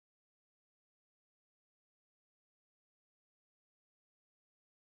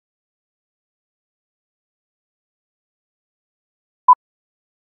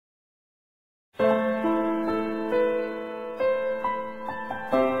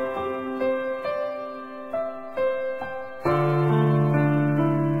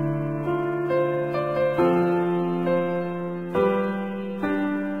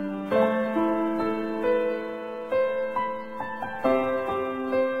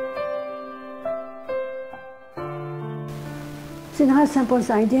General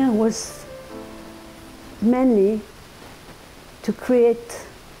Saint-Paul's idea was mainly to create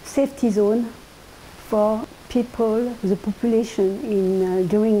safety zone for people, the population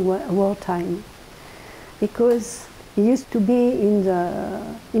during wartime, because it used to be in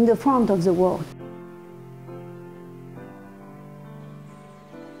the front of the war.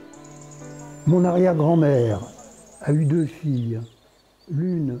 Mon arrière-grand-mère a eu 2 filles.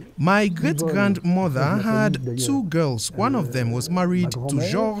 My great-grandmother had 2 girls. One of them was married to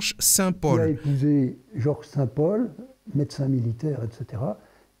Georges Saint-Paul. Elle a épousé Georges Saint-Paul, médecin militaire, etc.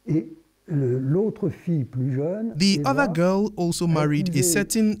 Et l'autre fille plus jeune, the other girl also married a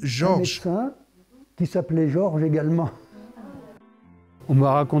certain Georges. Un médecin qui s'appelait Georges également. On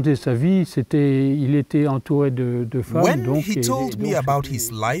m'a raconté sa vie, il était entouré de femmes. When he told me about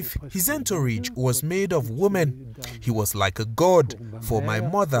his life, his entourage was made of women. He was like a god. For my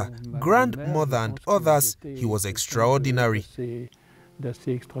mother, grandmother and others, he was extraordinary.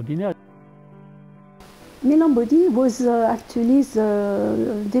 Milan Bodi was actually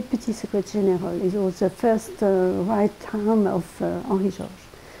the Deputy Secretary General. He was the first right arm of Henri Georges.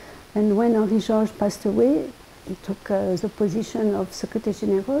 And when Henri Georges passed away, he took the position of Secretary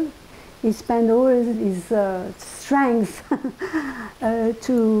General. He spent all his strength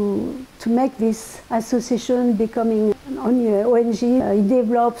to make this association becoming only an ONG. He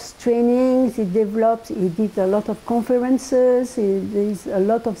develops trainings, he did a lot of conferences, he did a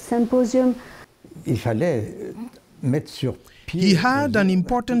lot of symposiums. Il fallait mettre sur He had an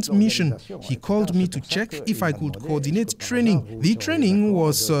important mission. He called me to check if I could coordinate training. The training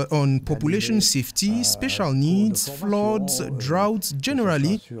was on population safety, special needs, floods, droughts.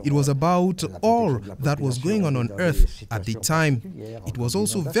 Generally, it was about all that was going on Earth at the time. It was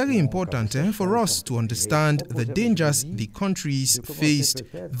also very important for us to understand the dangers the countries faced.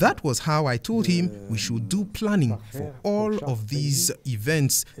 That was how I told him we should do planning for all of these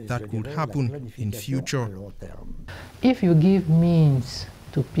events that could happen in future. If you give means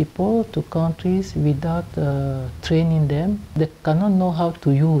to people, to countries, without training them, they cannot know how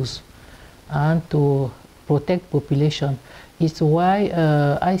to use and to protect population. It's why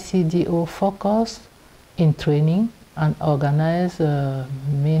ICDO focus in training and organize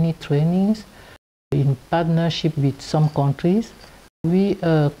many trainings in partnership with some countries. We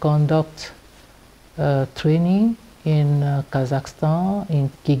conduct training in Kazakhstan,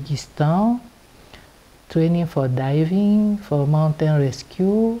 in Kyrgyzstan, training for diving, for mountain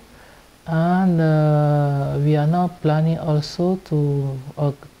rescue, and we are now planning also to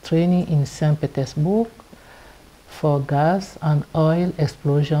training in St. Petersburg for gas and oil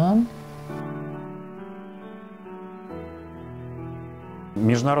explosion.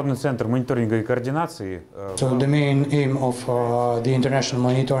 Международный центр мониторинга и координации. So the main aim of the International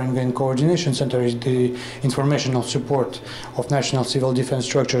Monitoring and Coordination Center is the informational support of national civil defense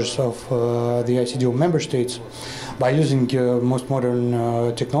structures of the ICDO member states by using most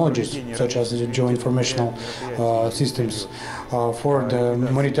modern technologies such as the geoinformational systems for the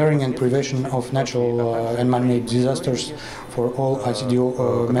monitoring and prevention of natural and man-made disasters for all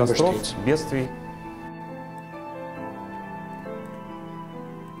ICDO member states.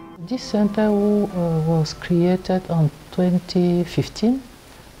 This center was created on 2015.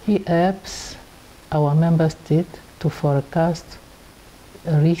 It helps our member state to forecast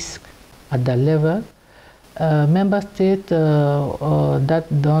risk at the level. Member states that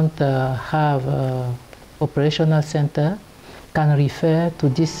don't have operational center can refer to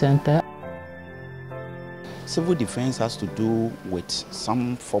this center. Civil defense has to do with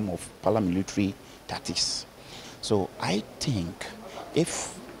some form of paramilitary tactics. So I think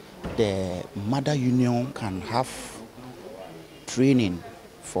if the mother union can have training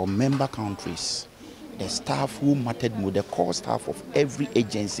for member countries, the staff who mattered more, the core staff of every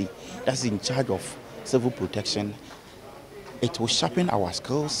agency that's in charge of civil protection, it will sharpen our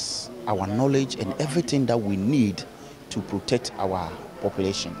skills, our knowledge, and everything that we need to protect our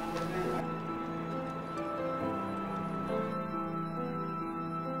population.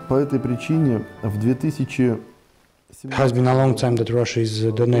 По этой причине в 2000 It has been a long time that Russia is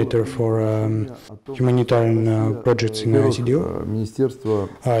a donator for humanitarian projects in ICDO.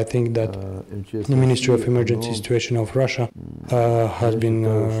 I think that the Ministry of Emergency Situation of Russia has been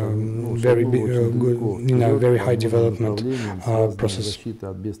very good in a very high development process.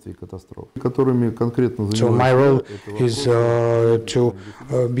 So my role is to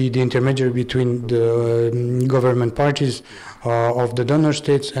be the intermediary between the government parties of the donor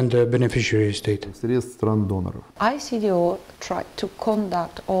states and the beneficiary state. ICDO tried to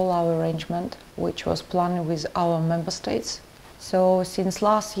conduct all our arrangement, which was planned with our member states, So since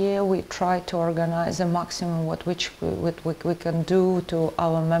last year, we try to organize a maximum what we can do to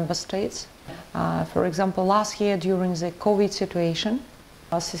our member states. For example, last year during the COVID situation,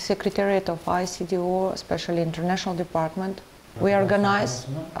 as the Secretariat of ICDO, especially International Department, we organized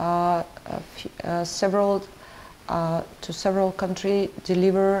several countries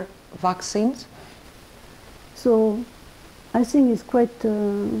deliver vaccines. So I think it's quite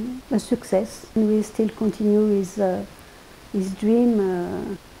a success, and we still continue his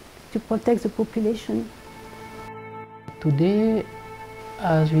dream to protect the population. Today,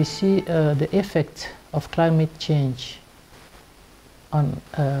 as we see the effect of climate change on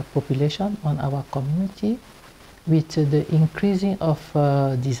population, on our community, with the increasing of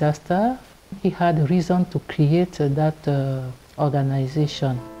disaster, he had reason to create that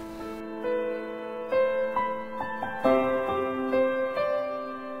organization.